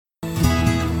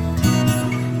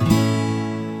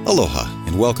Aloha,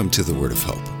 and welcome to the Word of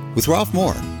Hope with Ralph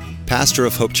Moore, pastor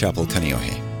of Hope Chapel,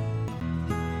 Kaneohe.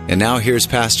 And now here's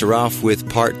Pastor Ralph with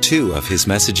part 2 of his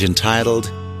message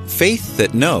entitled, Faith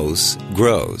That Knows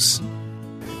Grows.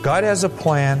 God has a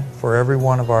plan for every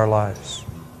one of our lives.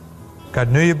 God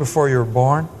knew you before you were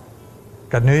born.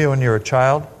 God knew you when you were a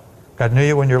child. God knew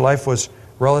you when your life was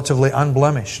relatively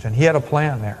unblemished. And He had a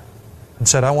plan there and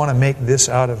said, I want to make this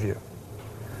out of you.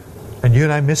 And you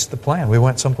and I missed the plan. We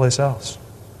went someplace else.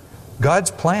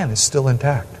 God's plan is still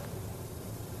intact.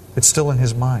 It's still in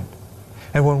His mind.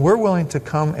 And when we're willing to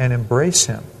come and embrace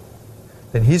Him,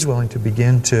 then He's willing to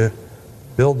begin to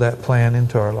build that plan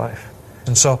into our life.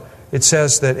 And so it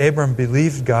says that Abram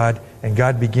believed God, and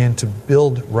God began to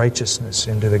build righteousness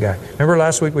into the guy. Remember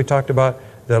last week we talked about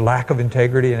the lack of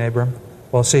integrity in Abram?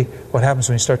 Well, see, what happens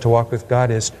when you start to walk with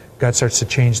God is God starts to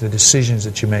change the decisions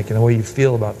that you make and the way you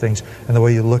feel about things and the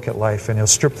way you look at life. And He'll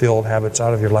strip the old habits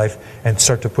out of your life and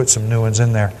start to put some new ones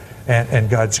in there. And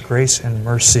God's grace and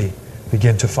mercy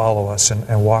begin to follow us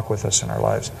and walk with us in our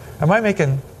lives. Am I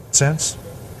making sense?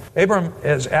 Abram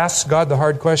asks God the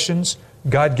hard questions.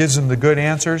 God gives him the good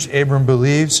answers. Abram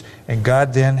believes, and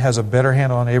God then has a better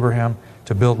handle on Abraham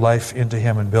to build life into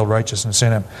him and build righteousness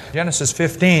in him. Genesis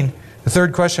 15, the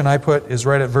third question I put is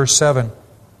right at verse 7.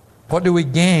 What do we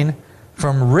gain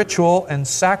from ritual and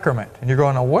sacrament? And you're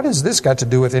going, now what has this got to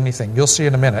do with anything? You'll see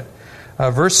in a minute.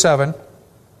 Verse 7,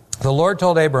 the Lord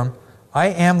told Abram, I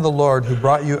am the Lord who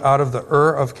brought you out of the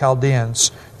Ur of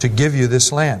Chaldeans to give you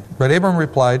this land. But Abram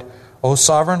replied, O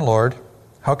sovereign Lord,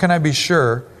 how can I be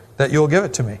sure that you'll give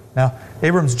it to me? Now,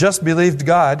 Abram's just believed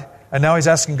God, and now he's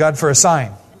asking God for a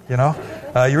sign. You know,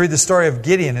 you read the story of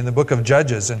Gideon in the book of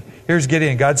Judges, and here's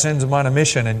Gideon. God sends him on a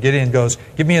mission, and Gideon goes,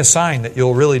 give me a sign that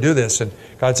you'll really do this. And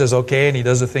God says, okay, and he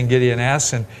does the thing Gideon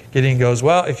asks, and Gideon goes,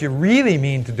 well, if you really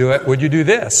mean to do it, would you do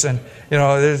this? And, you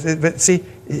know, but see,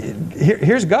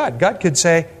 here's God. God could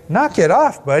say, knock it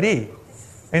off, buddy.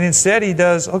 And instead he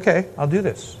does, okay, I'll do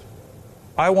this.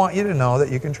 I want you to know that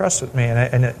you can trust with me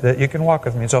and that you can walk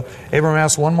with me. So Abram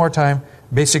asks one more time.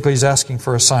 Basically, he's asking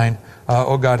for a sign.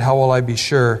 Oh God, how will I be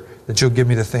sure that you'll give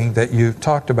me the thing that you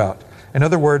talked about? In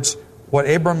other words, what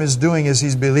Abram is doing is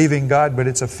he's believing God, but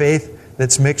it's a faith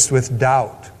that's mixed with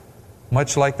doubt,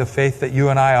 much like the faith that you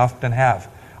and I often have.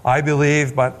 I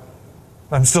believe, but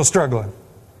I'm still struggling.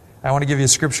 I want to give you a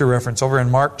scripture reference. Over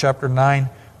in Mark chapter 9,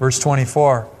 verse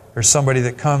 24, there's somebody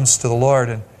that comes to the Lord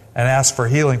and asks for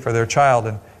healing for their child.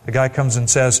 And the guy comes and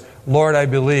says, Lord, I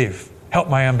believe. Help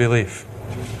my unbelief.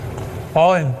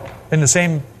 All in the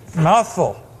same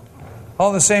mouthful. All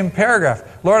in the same paragraph.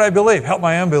 Lord, I believe. Help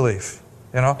my unbelief.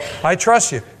 You know, I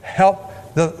trust you. Help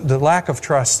the lack of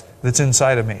trust that's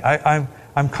inside of me.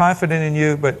 I'm confident in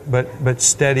you, but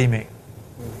steady me.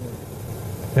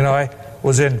 You know, I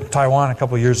was in Taiwan a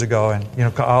couple years ago, and you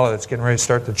know, Ka'ala, that's getting ready to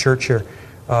start the church here,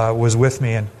 was with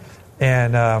me,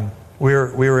 and we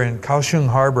were in Kaohsiung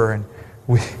Harbor, and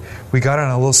we got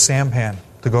on a little sampan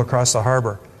to go across the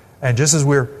harbor, and just as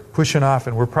we were pushing off,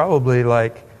 and we're probably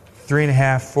like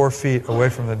 3.5, 4 feet away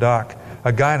from the dock,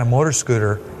 a guy on a motor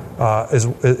scooter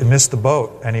missed the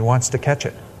boat, and he wants to catch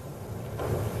it.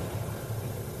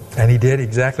 And he did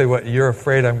exactly what you're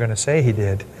afraid I'm going to say he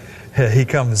did. He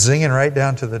comes zinging right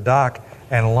down to the dock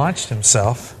and launched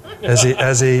himself. As he hit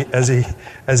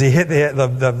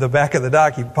the back of the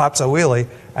dock, he pops a wheelie,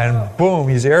 and boom,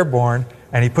 he's airborne,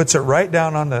 and he puts it right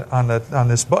down on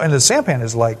this boat. And the sampan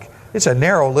is like, it's a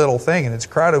narrow little thing, and it's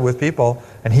crowded with people.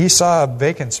 And he saw a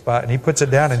vacant spot, and he puts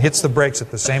it down and hits the brakes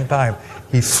at the same time.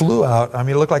 He flew out. I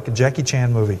mean, it looked like a Jackie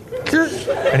Chan movie.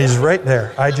 And he's right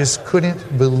there. I just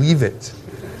couldn't believe it.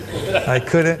 I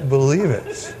couldn't believe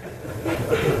it.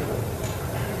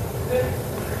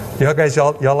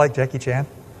 Y'all like Jackie Chan?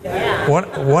 Yeah.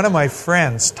 One of my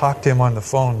friends talked to him on the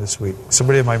phone this week.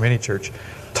 Somebody in my mini church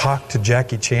talked to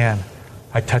Jackie Chan.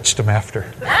 I touched him after.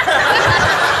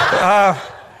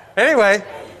 Anyway,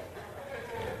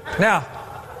 now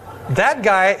that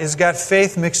guy has got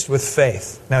faith mixed with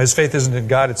faith. Now his faith isn't in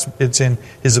God; it's in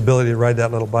his ability to ride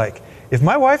that little bike. If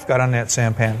my wife got on that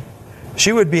sampan,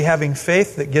 she would be having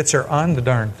faith that gets her on the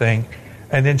darn thing,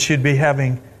 and then she'd be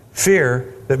having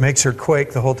fear that makes her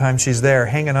quake the whole time she's there,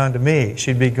 hanging on to me.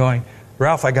 She'd be going,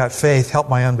 Ralph, I got faith, help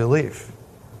my unbelief.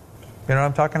 You know what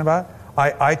I'm talking about?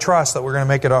 I trust that we're going to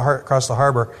make it across the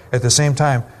harbor. At the same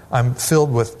time, I'm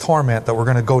filled with torment that we're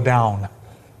going to go down.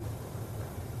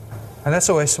 And that's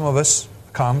the way some of us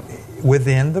come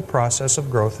within the process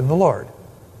of growth in the Lord.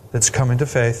 That's come into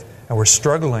faith, and we're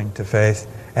struggling to faith.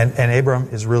 And Abram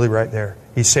is really right there.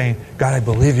 He's saying, God, I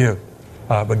believe you.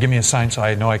 But give me a sign so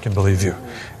I know I can believe you.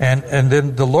 And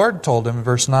then the Lord told him in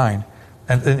verse 9,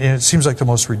 And it seems like the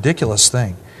most ridiculous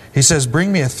thing. He says,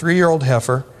 bring me a 3-year-old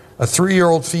heifer, a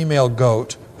 3-year-old female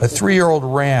goat, a 3-year-old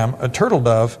ram, a turtle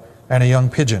dove, and a young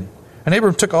pigeon. And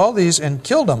Abram took all these and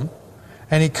killed them,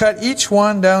 and he cut each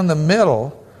one down the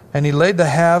middle, and he laid the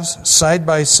halves side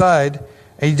by side.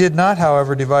 And he did not,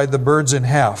 however, divide the birds in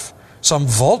half. Some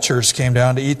vultures came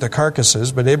down to eat the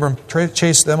carcasses, but Abram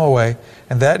chased them away.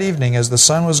 And that evening, as the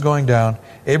sun was going down,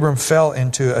 Abram fell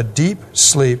into a deep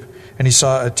sleep, and he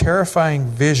saw a terrifying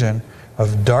vision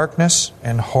of darkness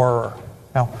and horror.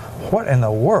 Now, what in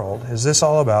the world is this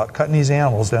all about? Cutting these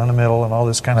animals down the middle and all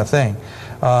this kind of thing.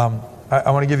 I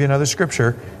want to give you another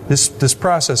scripture. This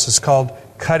process is called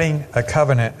cutting a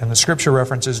covenant. And the scripture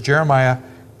reference is Jeremiah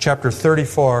chapter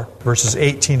 34, verses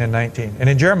 18 and 19. And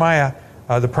in Jeremiah,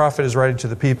 the prophet is writing to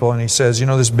the people, and he says, you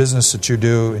know this business that you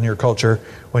do in your culture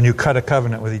when you cut a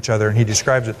covenant with each other. And he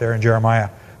describes it there in Jeremiah.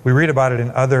 We read about it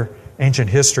in other ancient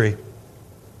history.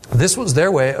 This was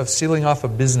their way of sealing off a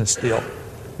business deal.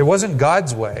 It wasn't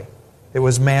God's way. It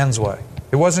was man's way.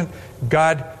 It wasn't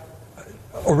God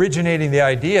originating the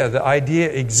idea. The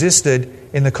idea existed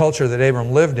in the culture that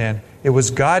Abram lived in. It was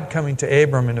God coming to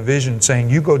Abram in a vision saying,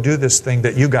 you go do this thing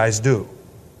that you guys do.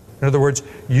 In other words,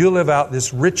 you live out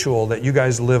this ritual that you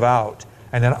guys live out,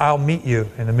 and then I'll meet you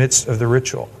in the midst of the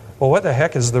ritual. Well, what the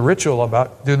heck is the ritual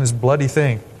about doing this bloody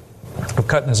thing of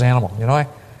cutting this animal? You know,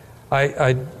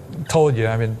 I told you,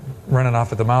 I've been running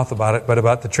off at the mouth about it, but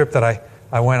about the trip that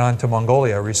I went on to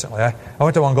Mongolia recently. I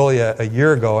went to Mongolia a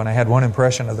year ago, and I had one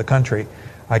impression of the country.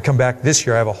 I come back this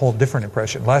year, I have a whole different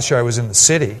impression. Last year I was in the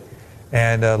city,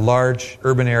 and a large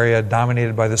urban area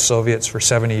dominated by the Soviets for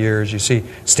 70 years. You see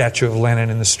Statue of Lenin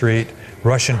in the street,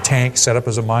 Russian tanks set up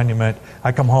as a monument.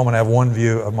 I come home and I have one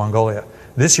view of Mongolia.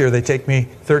 This year they take me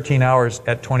 13 hours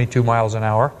at 22 miles an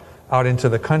hour out into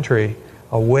the country,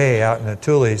 away out in the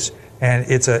Tulis, and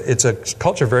it's a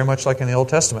culture very much like in the Old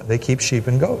Testament. They keep sheep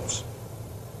and goats.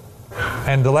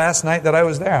 And the last night that I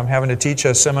was there, I'm having to teach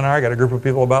a seminar. I got a group of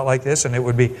people about like this, and it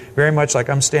would be very much like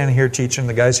I'm standing here teaching,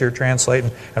 the guys here translating,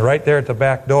 and right there at the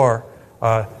back door,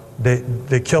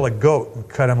 they kill a goat and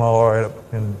cut him all right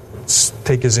up and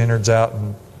take his innards out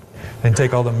and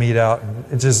take all the meat out. And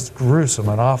it's just gruesome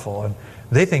and awful. And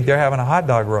they think they're having a hot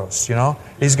dog roast, you know.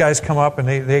 These guys come up and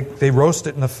they roast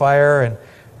it in the fire,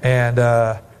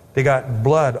 and they got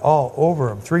blood all over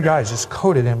them. 3 guys just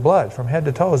coated in blood from head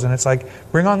to toes. And it's like,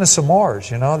 bring on the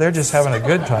s'mores, you know. They're just having a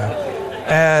good time.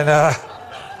 And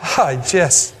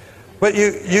but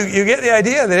you get the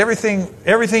idea that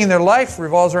everything in their life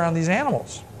revolves around these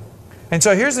animals. And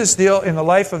so here's this deal in the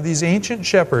life of these ancient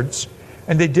shepherds,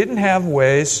 and they didn't have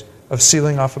ways of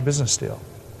sealing off a business deal.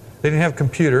 They didn't have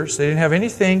computers. They didn't have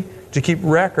anything to keep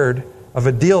record of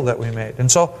a deal that we made. And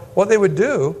so what they would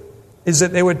do is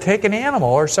that they would take an animal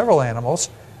or several animals,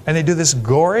 and they'd do this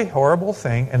gory, horrible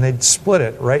thing, and they'd split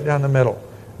it right down the middle.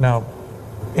 Now,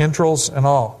 entrails and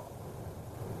all.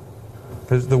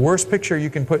 The worst picture you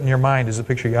can put in your mind is the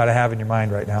picture you ought to have in your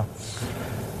mind right now.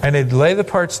 And they'd lay the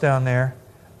parts down there,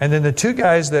 and then the 2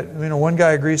 guys that, you know, one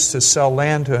guy agrees to sell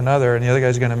land to another, and the other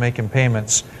guy's going to make him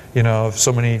payments, you know, of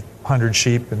so many 100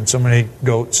 sheep and so many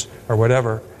goats or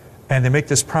whatever. And they make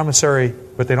this promissory,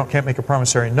 but they can't make a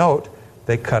promissory note.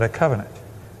 They cut a covenant.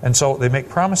 And so they make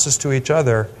promises to each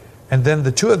other, and then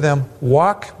the 2 of them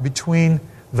walk between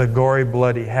the gory,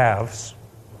 bloody halves,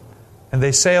 and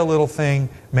they say a little thing,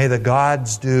 may the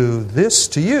gods do this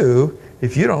to you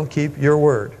if you don't keep your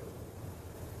word.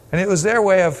 And it was their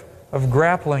way of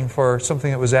grappling for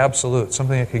something that was absolute,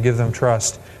 something that could give them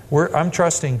trust. I'm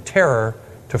trusting terror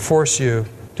to force you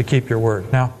to keep your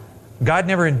word. Now, God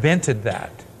never invented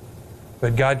that,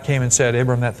 but God came and said,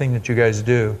 Abram, that thing that you guys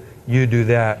do, you do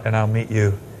that, and I'll meet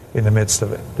you in the midst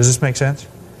of it. Does this make sense?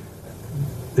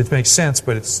 It makes sense,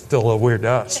 but it's still a little weird to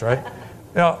us, right?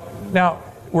 Now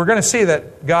we're going to see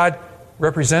that God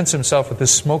represents Himself with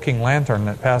this smoking lantern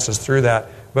that passes through that.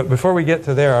 But before we get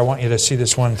to there, I want you to see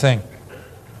this one thing.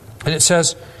 And it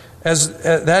says,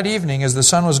 that evening, as the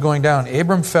sun was going down,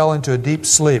 Abram fell into a deep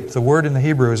sleep. The word in the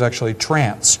Hebrew is actually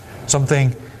trance.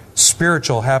 Something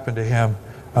spiritual happened to him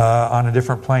on a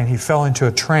different plane. He fell into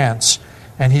a trance,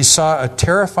 and he saw a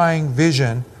terrifying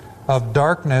vision of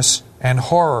darkness and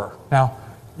horror. Now,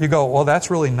 you go, well,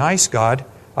 that's really nice, God.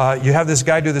 You have this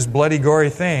guy do this bloody, gory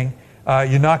thing.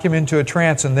 You knock him into a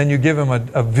trance, and then you give him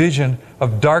a vision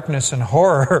of darkness and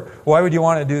horror. Why would you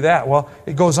want to do that? Well,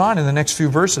 it goes on in the next few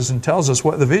verses and tells us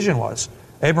what the vision was.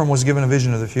 Abram was given a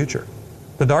vision of the future.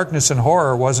 The darkness and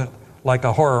horror wasn't like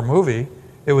a horror movie.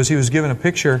 He was given a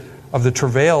picture of the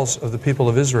travails of the people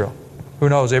of Israel. Who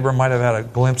knows, Abram might have had a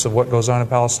glimpse of what goes on in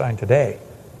Palestine today.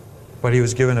 But he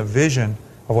was given a vision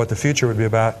of what the future would be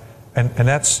about. And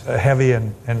that's a heavy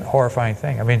and horrifying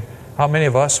thing. I mean, how many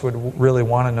of us would really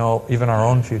want to know even our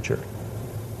own future?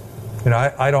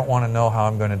 I don't want to know how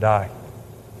I'm going to die.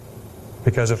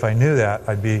 Because if I knew that,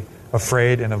 I'd be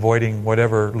afraid and avoiding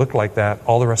whatever looked like that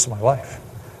all the rest of my life.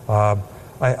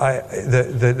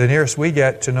 The nearest we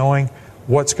get to knowing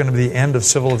what's going to be the end of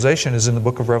civilization is in the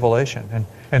book of Revelation.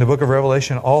 And the book of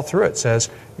Revelation, all through it says,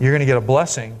 you're going to get a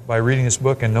blessing by reading this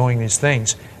book and knowing these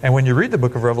things. And when you read the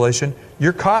book of Revelation,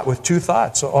 you're caught with two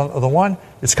thoughts. So on the one,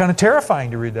 it's kind of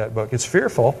terrifying to read that book. It's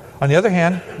fearful. On the other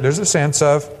hand, there's a sense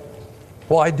of,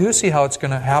 well, I do see how it's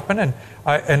going to happen.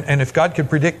 And if God could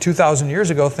predict 2,000 years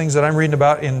ago things that I'm reading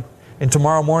about in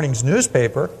tomorrow morning's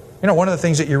newspaper, one of the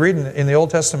things that you read in the Old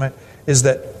Testament is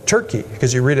that Turkey,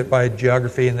 because you read it by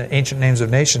geography and the ancient names of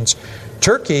nations,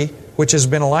 Turkey, which has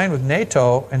been aligned with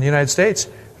NATO and the United States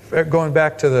going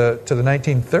back to the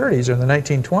 1930s or the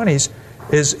 1920s,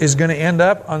 is going to end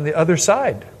up on the other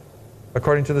side,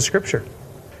 according to the Scripture.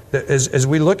 As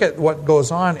we look at what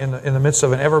goes on in the midst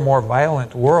of an ever more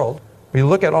violent world, we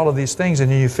look at all of these things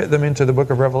and you fit them into the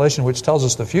book of Revelation, which tells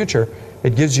us the future.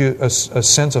 It gives you a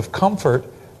sense of comfort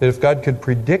that if God could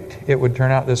predict it would turn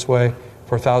out this way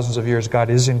for thousands of years, God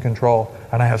is in control,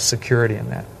 and I have security in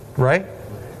that. Right?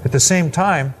 At the same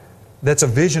time, that's a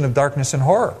vision of darkness and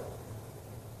horror.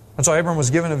 And so Abram was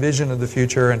given a vision of the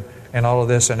future and all of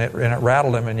this, and it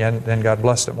rattled him, and then God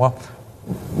blessed him. Well,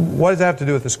 what does that have to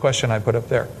do with this question I put up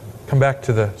there? Come back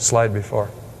to the slide before.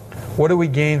 What do we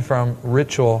gain from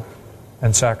ritual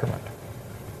and sacrament?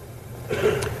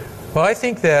 Well, I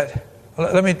think that,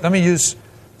 let me use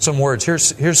some words.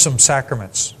 Here's some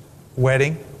sacraments.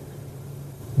 Wedding,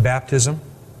 baptism.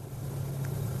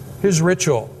 Here's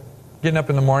ritual. Getting up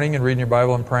in the morning and reading your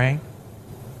Bible and praying.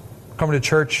 Coming to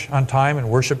church on time and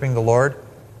worshiping the Lord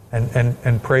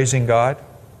and praising God.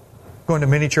 Going to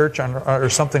mini church or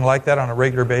something like that on a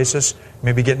regular basis.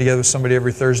 Maybe getting together with somebody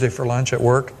every Thursday for lunch at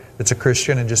work that's a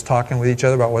Christian and just talking with each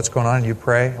other about what's going on, and you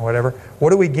pray and whatever.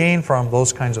 What do we gain from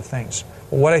those kinds of things?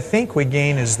 Well, what I think we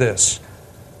gain is this.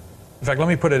 In fact, let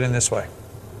me put it in this way.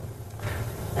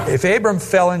 If Abram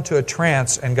fell into a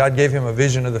trance and God gave him a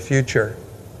vision of the future,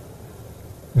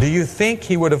 do you think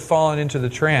he would have fallen into the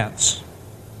trance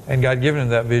and God given him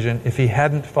that vision if he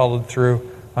hadn't followed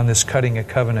through on this cutting a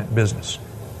covenant business?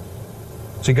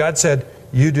 See, God said,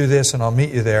 you do this and I'll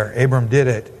meet you there. Abram did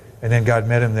it, and then God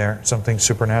met him there. Something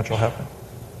supernatural happened.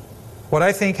 What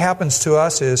I think happens to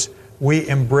us is we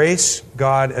embrace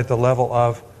God at the level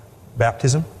of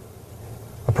baptism.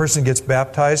 A person gets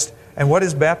baptized. And what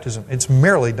is baptism? It's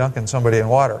merely dunking somebody in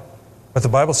water. But the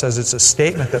Bible says it's a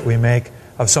statement that we make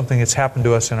of something that's happened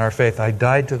to us in our faith. I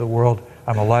died to the world.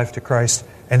 I'm alive to Christ.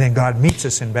 And then God meets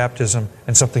us in baptism,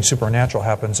 and something supernatural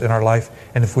happens in our life.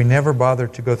 And if we never bother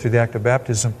to go through the act of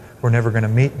baptism, we're never going to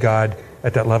meet God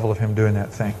at that level of Him doing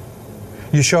that thing.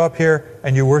 You show up here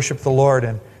and you worship the Lord,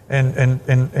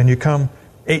 and you come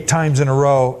 8 times in a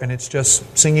row, and it's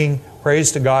just singing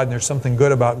praise to God, and there's something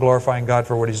good about glorifying God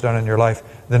for what He's done in your life.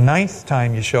 The 9th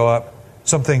time you show up,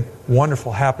 something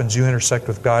wonderful happens. You intersect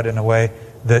with God in a way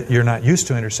that you're not used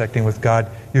to intersecting with God.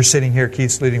 You're sitting here,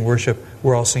 Keith's leading worship,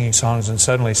 we're all singing songs, and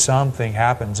suddenly something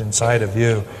happens inside of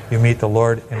you. You meet the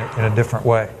Lord in a different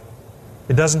way.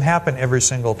 It doesn't happen every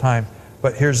single time,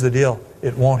 but here's the deal.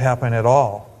 It won't happen at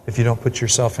all if you don't put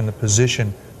yourself in the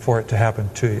position for it to happen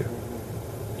to you.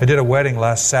 I did a wedding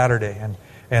last Saturday,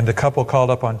 and the couple called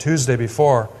up on Tuesday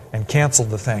before and canceled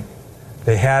the thing.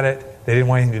 They had it. They didn't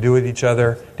want anything to do with each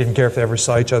other. Didn't care if they ever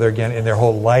saw each other again in their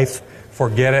whole life.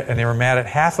 Forget it. And they were mad at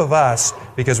half of us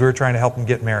because we were trying to help them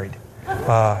get married.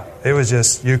 It was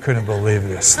just, you couldn't believe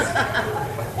this.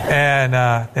 And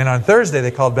on Thursday,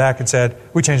 they called back and said,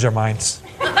 we changed our minds.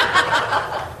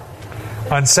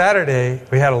 On Saturday,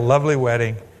 we had a lovely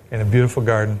wedding in a beautiful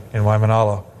garden in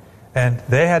Waimanalo. And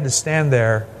they had to stand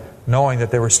there knowing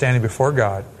that they were standing before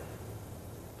God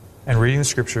and reading the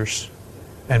Scriptures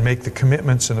and make the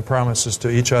commitments and the promises to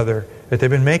each other that they've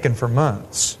been making for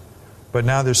months. But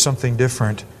now there's something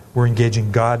different. We're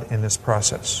engaging God in this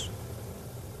process.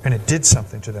 And it did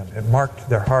something to them. It marked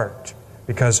their heart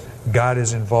because God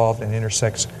is involved and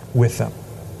intersects with them.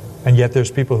 And yet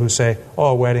there's people who say, oh,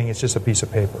 a wedding is just a piece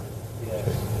of paper.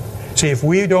 See, if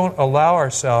we don't allow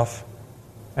ourselves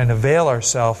and avail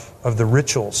ourselves of the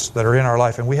rituals that are in our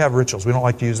life, and we have rituals. We don't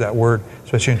like to use that word,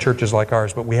 especially in churches like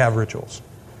ours, but we have rituals.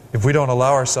 If we don't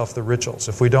allow ourselves the rituals,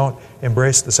 if we don't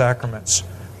embrace the sacraments,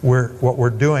 what we're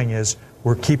doing is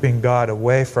we're keeping God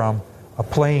away from a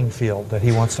playing field that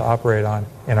He wants to operate on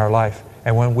in our life.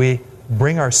 And when we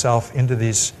bring ourselves into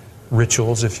these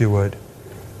rituals, if you would,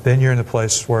 then you're in the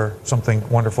place where something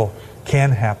wonderful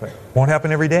can happen. Won't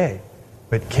happen every day.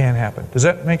 but it can happen. Does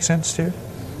that make sense to you?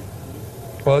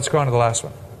 Well, let's go on to the last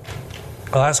one.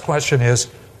 The last question is,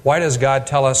 why does God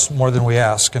tell us more than we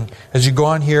ask? And as you go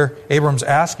on here, Abram's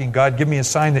asking, God, give me a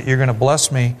sign that you're going to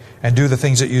bless me and do the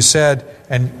things that you said.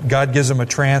 And God gives him a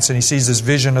trance, and he sees this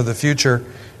vision of the future.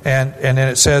 And then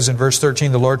it says in verse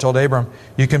 13, the Lord told Abram,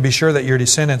 you can be sure that your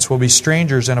descendants will be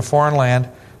strangers in a foreign land.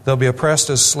 They'll be oppressed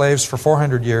as slaves for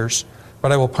 400 years.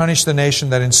 But I will punish the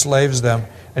nation that enslaves them.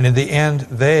 And in the end,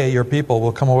 they, your people,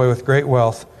 will come away with great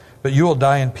wealth. But you will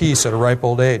die in peace at a ripe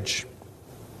old age.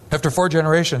 After 4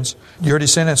 generations, your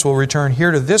descendants will return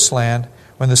here to this land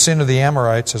when the sin of the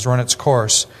Amorites has run its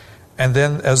course. And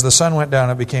then as the sun went down,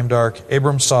 it became dark.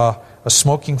 Abram saw a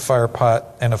smoking fire pot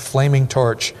and a flaming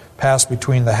torch pass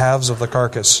between the halves of the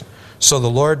carcass. So the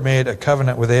Lord made a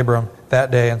covenant with Abram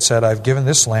that day and said, I've given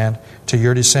this land to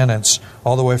your descendants,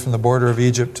 all the way from the border of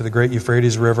Egypt to the great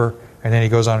Euphrates River. And then he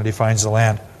goes on and defines the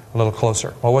land a little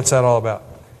closer. Well, what's that all about?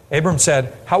 Abram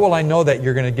said, how will I know that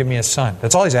you're going to give me a son?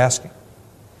 That's all he's asking.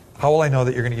 How will I know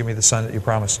that you're going to give me the son that you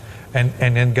promised? And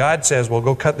then God says, well,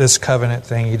 go cut this covenant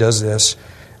thing. He does this.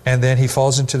 And then he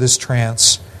falls into this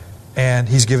trance, and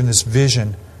he's given this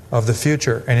vision of the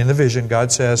future. And in the vision,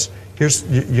 God says,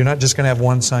 you're not just going to have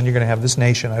one son, you're going to have this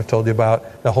nation I've told you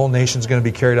about. The whole nation's going to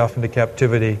be carried off into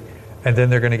captivity, and then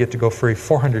they're going to get to go free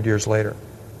 400 years later.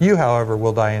 You, however,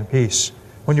 will die in peace.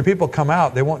 When your people come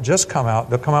out, they won't just come out,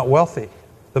 they'll come out wealthy.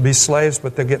 They'll be slaves,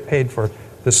 but they'll get paid for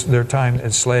their time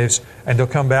as slaves, and they'll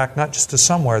come back not just to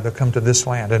somewhere, they'll come to this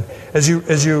land. And as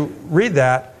you read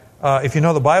that, if you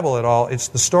know the Bible at all, it's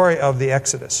the story of the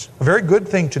Exodus. A very good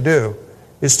thing to do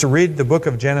is to read the book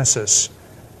of Genesis,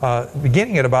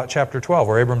 beginning at about chapter 12,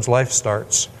 where Abram's life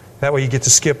starts. That way you get to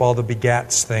skip all the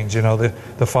begats things,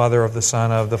 the father of the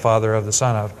son of, the father of the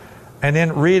son of. And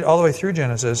then read all the way through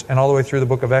Genesis and all the way through the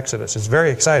book of Exodus. It's very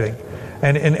exciting.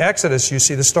 And in Exodus, you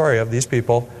see the story of these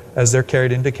people as they're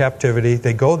carried into captivity.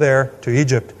 They go there to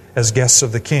Egypt as guests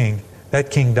of the king. That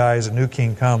king dies, a new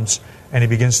king comes, and he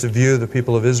begins to view the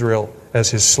people of Israel as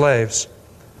his slaves.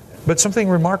 But something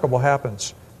remarkable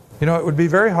happens. It would be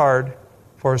very hard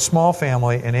for a small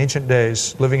family in ancient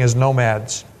days, living as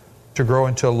nomads, to grow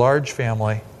into a large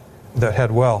family that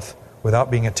had wealth without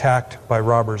being attacked by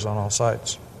robbers on all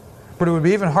sides. But it would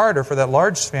be even harder for that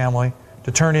large family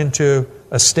to turn into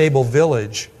a stable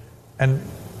village. And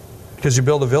because you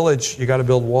build a village, you got to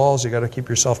build walls, you got to keep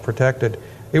yourself protected.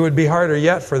 It would be harder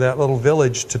yet for that little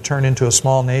village to turn into a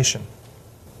small nation.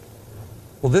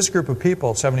 Well, this group of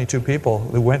people, 72 people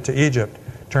who went to Egypt,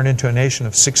 turned into a nation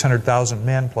of 600,000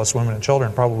 men plus women and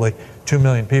children, probably 2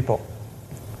 million people.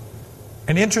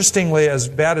 And interestingly, as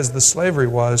bad as the slavery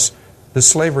was, the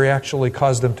slavery actually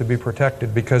caused them to be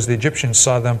protected because the Egyptians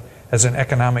saw them as an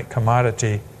economic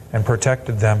commodity and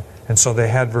protected them. And so they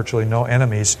had virtually no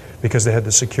enemies because they had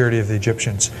the security of the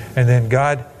Egyptians. And then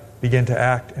God began to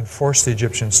act and force the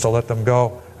Egyptians to let them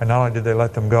go. And not only did they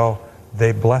let them go,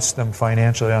 they blessed them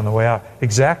financially on the way out.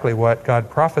 Exactly what God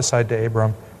prophesied to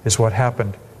Abram is what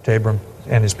happened to Abram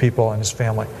and his people and his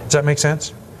family. Does that make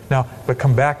sense? Now, but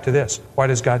come back to this. Why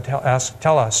does God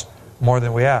tell us more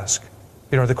than we ask?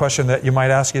 The question that you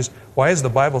might ask is, why is the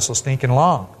Bible so stinking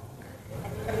long?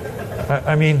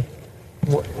 I mean,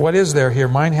 what is there here?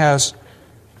 Mine has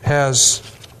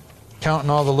counting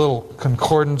all the little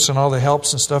concordance and all the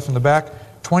helps and stuff in the back,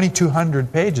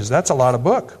 2,200 pages. That's a lot of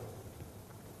book.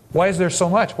 Why is there so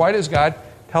much? Why does God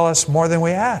tell us more than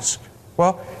we ask?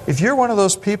 Well, if you're one of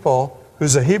those people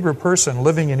who's a Hebrew person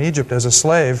living in Egypt as a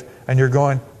slave, and you're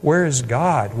going, where is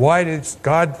God? Why did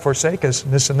God forsake us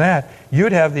and this and that?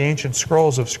 You'd have the ancient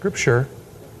scrolls of Scripture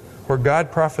where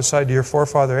God prophesied to your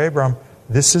forefather Abram,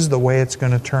 this is the way it's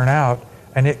going to turn out.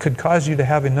 And it could cause you to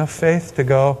have enough faith to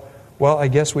go, well, I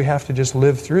guess we have to just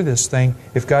live through this thing.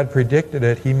 If God predicted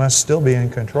it, He must still be in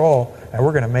control, and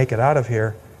we're going to make it out of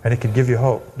here. And it could give you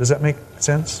hope. Does that make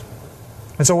sense?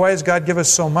 And so why does God give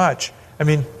us so much? I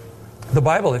mean, the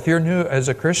Bible, if you're new as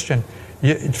a Christian,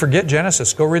 forget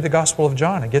Genesis. Go read the Gospel of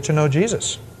John and get to know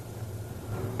Jesus.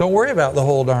 Don't worry about the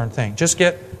whole darn thing. Just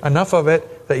get enough of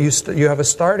it that you have a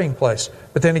starting place.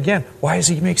 But then again, why does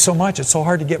He make so much? It's so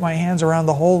hard to get my hands around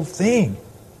the whole thing.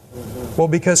 Well,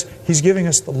 because He's giving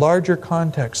us the larger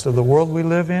context of the world we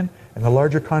live in and the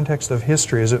larger context of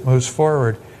history as it moves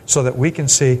forward so that we can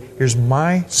see, here's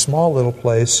my small little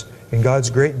place in God's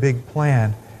great big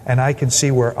plan, and I can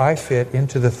see where I fit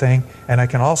into the thing, and I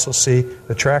can also see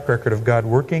the track record of God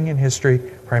working in history,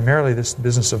 primarily this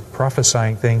business of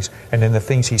prophesying things, and then the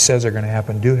things He says are going to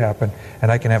happen do happen,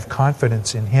 and I can have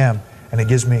confidence in Him, and it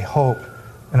gives me hope.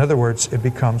 In other words, it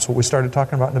becomes what we started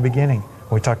talking about in the beginning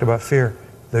when we talked about fear.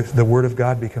 The Word of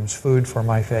God becomes food for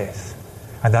my faith.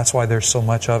 And that's why there's so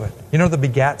much of it. You know the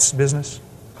begats business?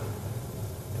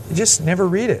 You just never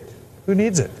read it. Who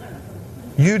needs it?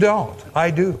 You don't.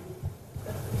 I do.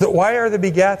 Why are the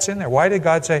begats in there? Why did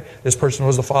God say, this person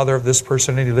was the father of this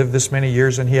person, and he lived this many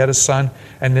years, and he had a son,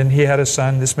 and then he had a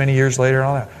son this many years later, and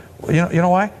all that? Well, you know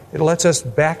why? It lets us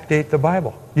backdate the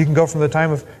Bible. You can go from the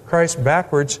time of Christ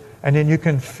backwards, and then you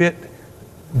can fit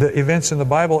the events in the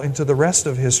Bible into the rest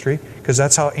of history, because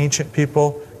that's how ancient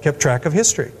people kept track of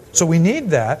history. So we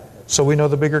need that so we know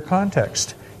the bigger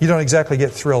context. You don't exactly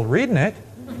get thrilled reading it,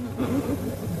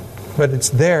 but it's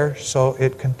there so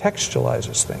it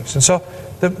contextualizes things. And so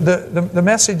the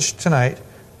message tonight,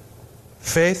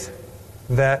 faith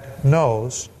that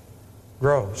knows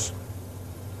grows.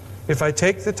 If I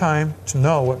take the time to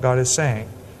know what God is saying,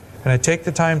 and I take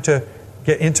the time to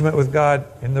get intimate with God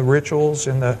in the rituals,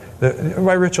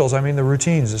 by rituals I mean the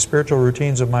routines, the spiritual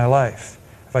routines of my life.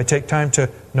 If I take time to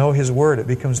know His Word, it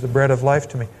becomes the bread of life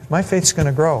to me. My faith's going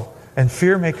to grow. And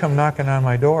fear may come knocking on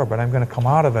my door, but I'm going to come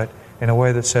out of it in a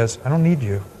way that says, I don't need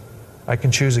you. I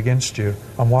can choose against you.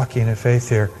 I'm walking in faith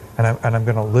here, and I'm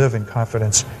going to live in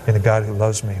confidence in the God who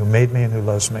loves me, who made me and who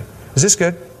loves me. Is this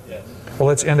good? Yes. Well,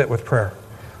 let's end it with prayer.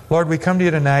 Lord, we come to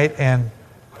you tonight, and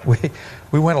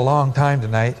we went a long time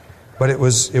tonight, but it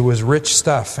was rich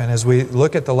stuff. And as we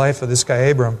look at the life of this guy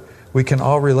Abram, we can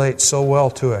all relate so well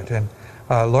to it. And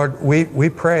Lord, we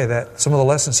pray that some of the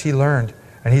lessons he learned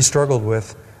and he struggled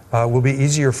with will be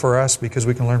easier for us because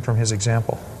we can learn from his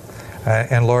example.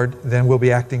 And Lord, then we'll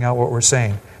be acting out what we're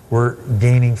saying. We're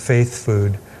gaining faith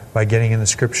food by getting in the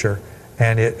Scripture,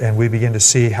 and we begin to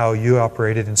see how you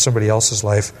operated in somebody else's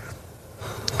life,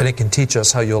 and it can teach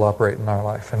us how you'll operate in our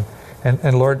life.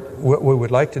 And Lord, what we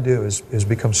would like to do is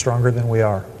become stronger than we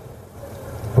are.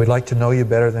 We'd like to know you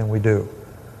better than we do.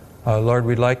 Lord,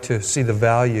 we'd like to see the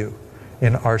value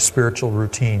in our spiritual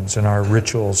routines and our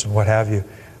rituals and what have you,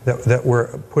 that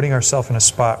we're putting ourselves in a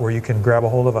spot where you can grab a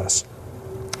hold of us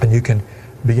and you can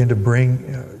begin to bring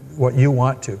what you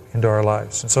want to into our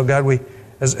lives. And so God,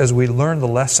 as we learn the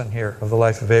lesson here of the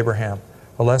life of Abraham,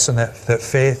 a lesson that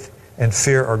faith and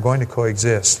fear are going to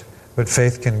coexist, but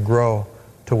faith can grow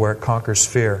to where it conquers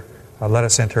fear. Let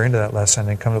us enter into that lesson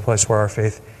and come to a place where our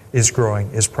faith is growing,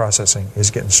 is processing,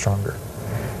 is getting stronger.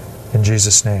 In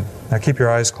Jesus' name. Now keep your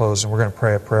eyes closed, and we're going to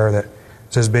pray a prayer that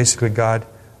says basically, God,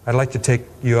 I'd like to take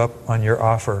you up on your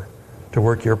offer to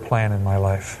work your plan in my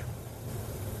life.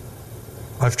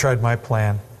 I've tried my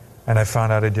plan, and I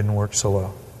found out it didn't work so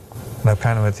well. And I'm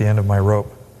kind of at the end of my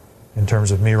rope in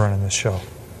terms of me running this show.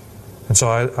 And so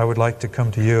I would like to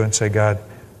come to you and say, God,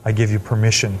 I give you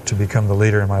permission to become the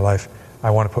leader in my life.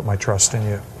 I want to put my trust in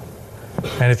you.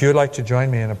 And if you would like to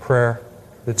join me in a prayer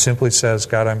that simply says,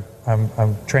 God,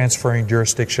 I'm transferring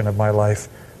jurisdiction of my life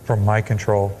from my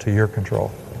control to your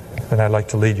control, then I'd like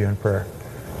to lead you in prayer.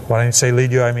 When I say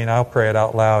lead you, I mean I'll pray it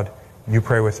out loud. You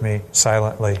pray with me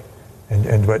silently,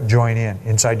 but join in.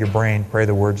 Inside your brain, pray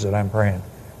the words that I'm praying.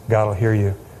 God will hear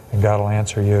you, and God will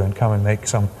answer you, and come and make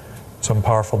some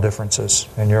powerful differences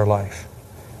in your life.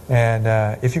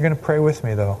 And if you're going to pray with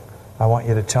me, though, I want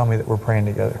you to tell me that we're praying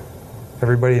together.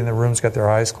 Everybody in the room's got their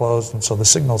eyes closed, and so the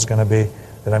signal's going to be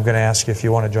that I'm going to ask you, if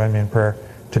you want to join me in prayer,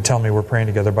 to tell me we're praying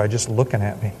together by just looking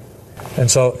at me. And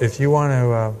so if you want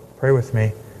to pray with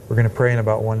me, we're going to pray in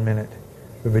about 1 minute.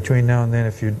 But between now and then,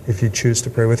 if you choose to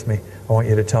pray with me, I want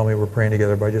you to tell me we're praying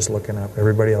together by just looking up.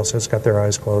 Everybody else has got their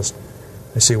eyes closed.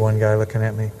 I see one guy looking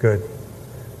at me. Good.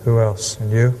 Who else?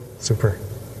 And you? Super.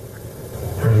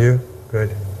 And you?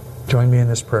 Good. Join me in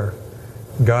this prayer.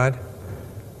 God,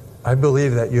 I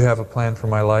believe that you have a plan for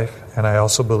my life, and I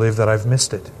also believe that I've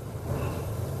missed it,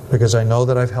 because I know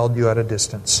that I've held you at a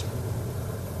distance.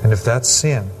 And if that's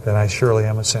sin, then I surely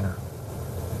am a sinner.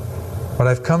 But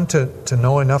I've come to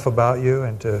know enough about you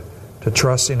and to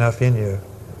trust enough in you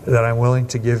that I'm willing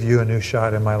to give you a new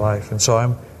shot in my life. And so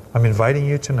I'm inviting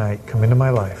you tonight, come into my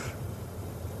life.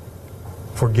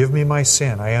 Forgive me my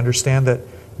sin. I understand that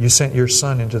you sent your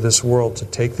Son into this world to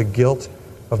take the guilt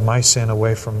of my sin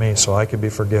away from me so I could be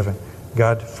forgiven.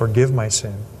 God, forgive my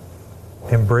sin.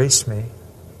 Embrace me.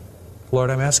 Lord,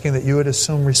 I'm asking that you would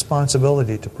assume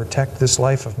responsibility to protect this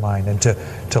life of mine and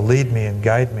to lead me and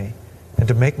guide me and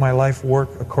to make my life work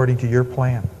according to your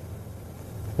plan.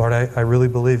 Lord, I really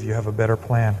believe you have a better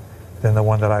plan than the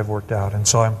one that I've worked out. And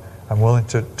so I'm willing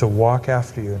to walk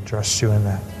after you and trust you in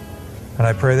that. And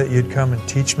I pray that you'd come and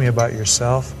teach me about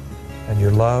yourself and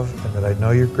your love, and that I'd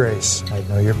know your grace, I'd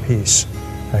know your peace,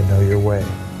 I'd know your way.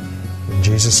 In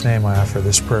Jesus' name I offer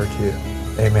this prayer to you.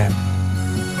 Amen.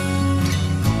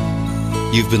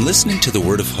 You've been listening to The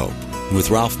Word of Hope with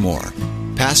Ralph Moore,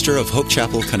 pastor of Hope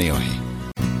Chapel, Kaneohe.